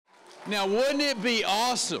Now, wouldn't it be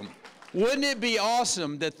awesome? Wouldn't it be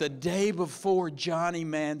awesome that the day before Johnny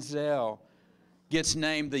Manziel gets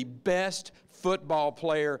named the best football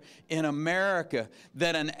player in America,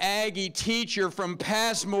 that an Aggie teacher from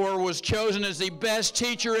Passmore was chosen as the best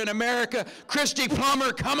teacher in America? Kristi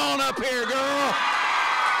Plummer, come on up here, girl.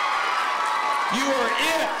 You are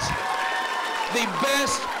it. The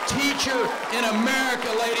best teacher in America,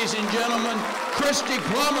 ladies and gentlemen, Kristi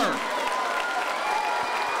Plummer.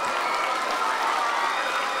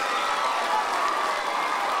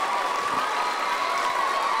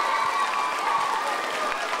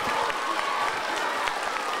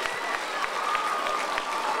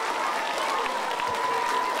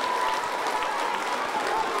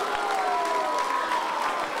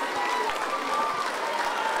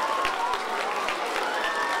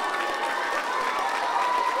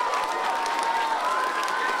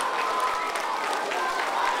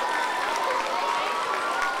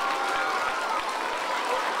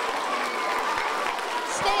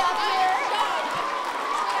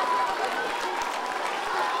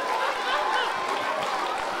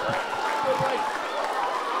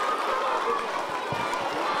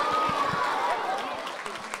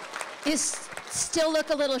 You still look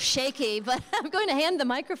a little shaky, but I'm going to hand the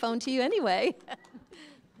microphone to you anyway.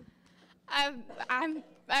 I'm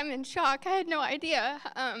in shock. I had no idea.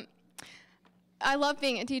 I love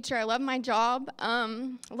being a teacher. I love my job.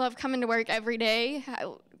 I love coming to work every day.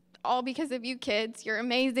 All because of you kids. You're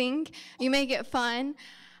amazing. You make it fun.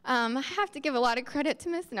 I have to give a lot of credit to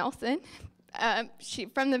Miss Nelson.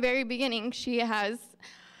 From the very beginning, she has,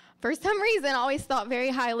 for some reason, always thought very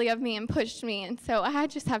highly of me and pushed me, and so I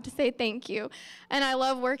just have to say thank you. And I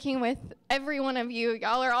love working with every one of you.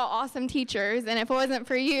 Y'all are all awesome teachers, and if it wasn't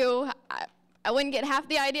for you, I wouldn't get half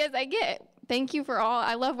the ideas I get. Thank you for all.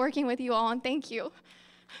 I love working with you all, and thank you.